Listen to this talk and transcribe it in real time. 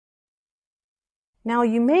Now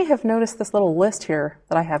you may have noticed this little list here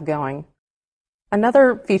that I have going.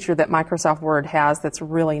 Another feature that Microsoft Word has that's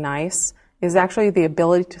really nice is actually the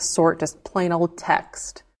ability to sort just plain old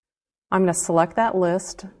text. I'm going to select that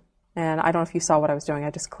list, and I don't know if you saw what I was doing.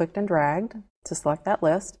 I just clicked and dragged to select that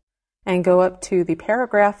list and go up to the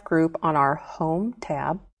paragraph group on our Home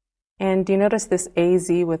tab. And do you notice this AZ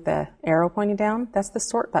with the arrow pointing down? That's the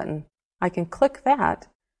sort button. I can click that,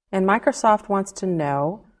 and Microsoft wants to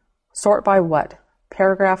know, sort by what?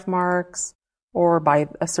 Paragraph marks or by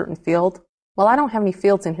a certain field? Well, I don't have any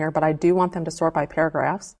fields in here, but I do want them to sort by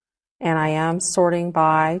paragraphs. And I am sorting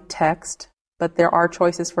by text, but there are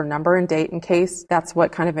choices for number and date in case that's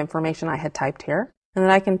what kind of information I had typed here. And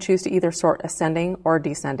then I can choose to either sort ascending or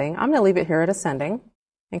descending. I'm going to leave it here at ascending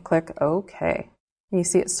and click OK. And you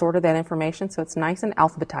see it sorted that information, so it's nice and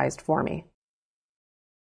alphabetized for me.